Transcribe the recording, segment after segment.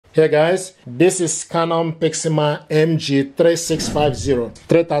Hey guys, this is Canon PIXMA MG3650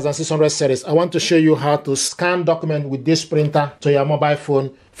 3600 series. I want to show you how to scan document with this printer to your mobile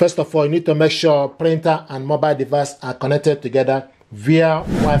phone. First of all, you need to make sure printer and mobile device are connected together via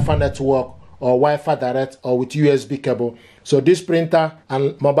Wi-Fi network or Wi-Fi direct or with USB cable. So this printer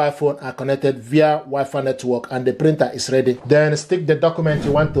and mobile phone are connected via Wi-Fi network and the printer is ready. Then stick the document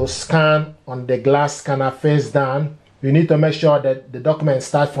you want to scan on the glass scanner face down. You need to make sure that the document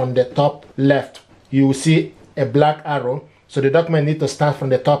starts from the top left. You will see a black arrow. So the document needs to start from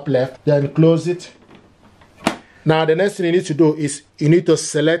the top left. Then close it. Now the next thing you need to do is you need to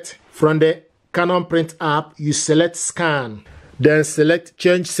select from the Canon Print app. You select scan. Then select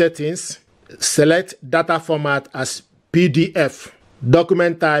change settings. Select data format as PDF.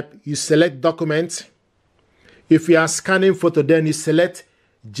 Document type, you select document. If you are scanning photo, then you select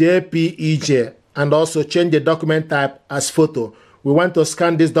JPEG. And also change the document type as photo. We want to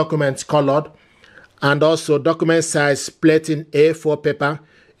scan this document colored, and also document size split in A4 paper.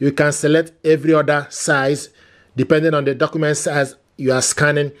 You can select every other size depending on the document size you are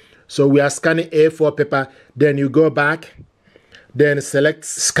scanning. So we are scanning A4 paper. Then you go back, then select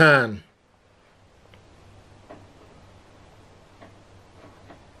scan.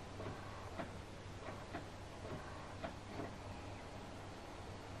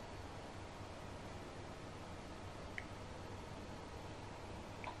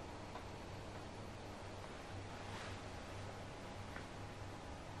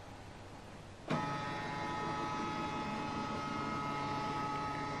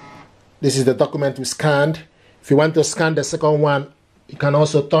 This is the document we scanned. If you want to scan the second one, you can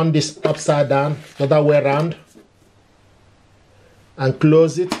also turn this upside down, the other way around, and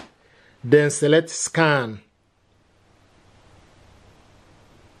close it. Then select scan.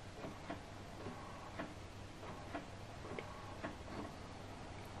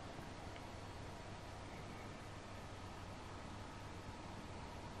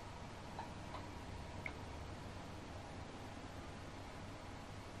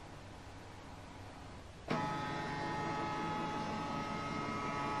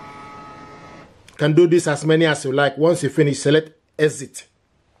 Can do this as many as you like. Once you finish, select exit.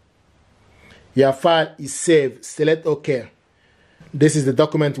 Your file is saved. Select OK. This is the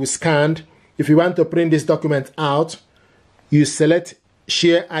document we scanned. If you want to print this document out, you select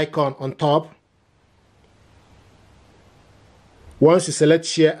share icon on top. Once you select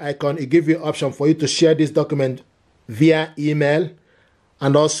share icon, it gives you an option for you to share this document via email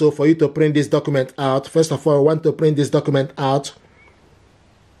and also for you to print this document out. First of all, I want to print this document out.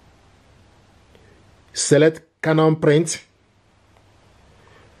 Select Canon Print.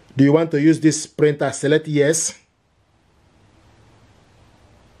 Do you want to use this printer? Select yes.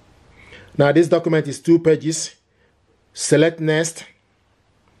 Now this document is 2 pages. Select next.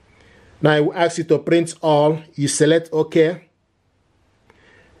 Now it will ask you to print all. You select OK.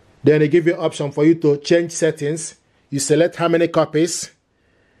 Then they give you an option for you to change settings. You select how many copies.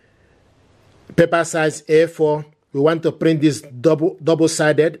 Paper size A4. We want to print this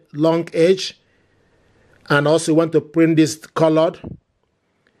double-sided, long edge. And also want to print this colored.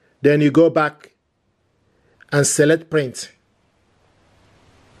 Then you go back and select print.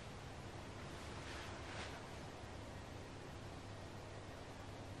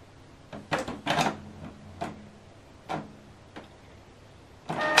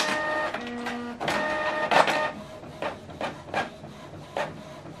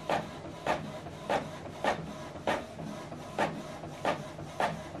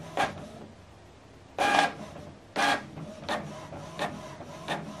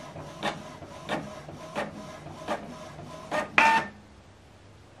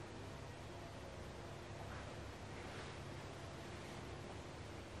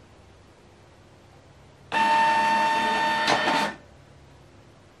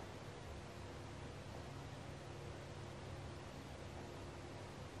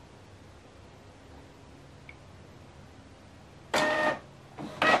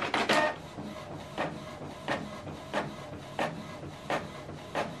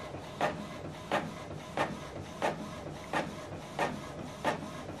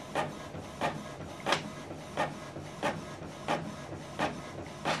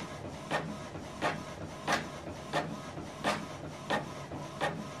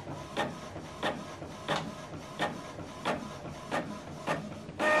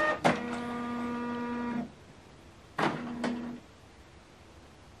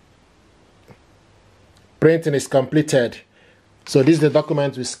 Printing is completed. So this is the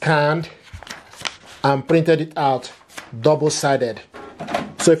document we scanned and printed it out, double-sided.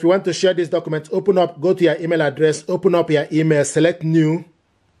 So if you want to share this document, open up, go to your email address, open up your email, select new,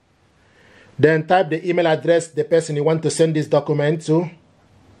 Then type the email address the person you want to send this document to.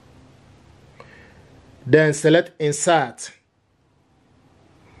 Then select insert.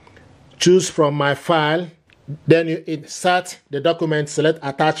 Choose from my file. Then you insert the document, select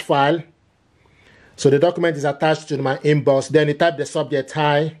attach file. So the document is attached to my inbox. Then you type the subject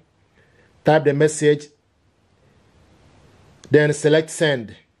hi, type the message, then select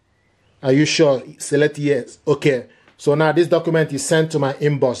send. Are you sure? Select yes. Okay. So now this document is sent to my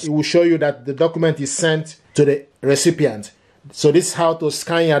inbox. It will show you that the document is sent to the recipient. So this is how to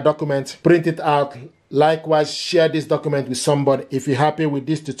scan your document, print it out. Likewise, share this document with somebody. If you're happy with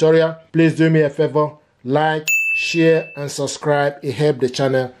this tutorial, please do me a favor, like, share, and subscribe. It helps the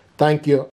channel. Thank you.